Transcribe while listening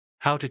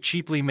How to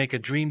cheaply make a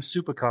dream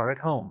supercar at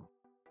home.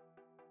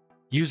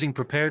 Using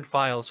prepared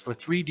files for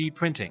 3D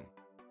printing.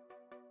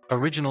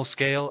 Original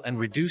scale and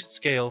reduced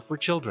scale for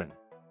children.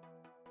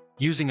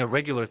 Using a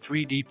regular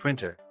 3D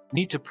printer,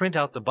 need to print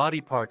out the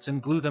body parts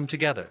and glue them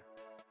together.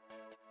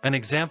 An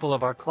example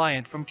of our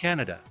client from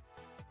Canada.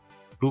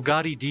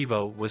 Bugatti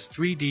Divo was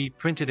 3D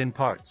printed in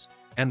parts,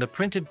 and the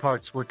printed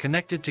parts were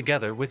connected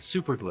together with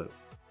superglue.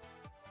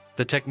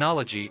 The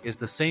technology is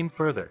the same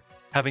further.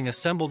 Having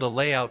assembled a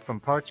layout from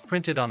parts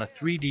printed on a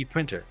 3D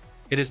printer,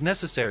 it is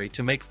necessary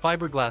to make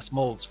fiberglass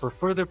molds for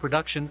further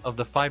production of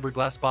the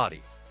fiberglass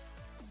body.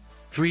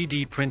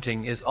 3D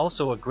printing is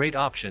also a great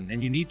option,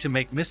 and you need to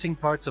make missing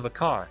parts of a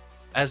car,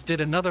 as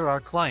did another our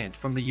client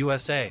from the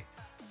USA.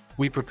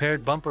 We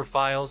prepared bumper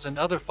files and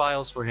other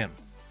files for him.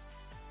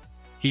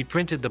 He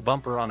printed the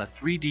bumper on a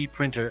 3D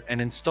printer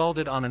and installed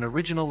it on an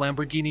original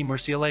Lamborghini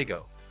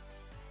Murcielago.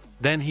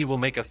 Then he will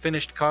make a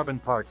finished carbon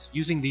parts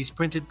using these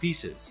printed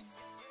pieces.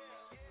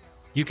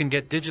 You can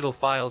get digital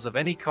files of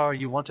any car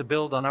you want to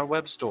build on our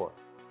web store.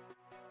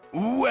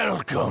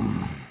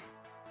 Welcome!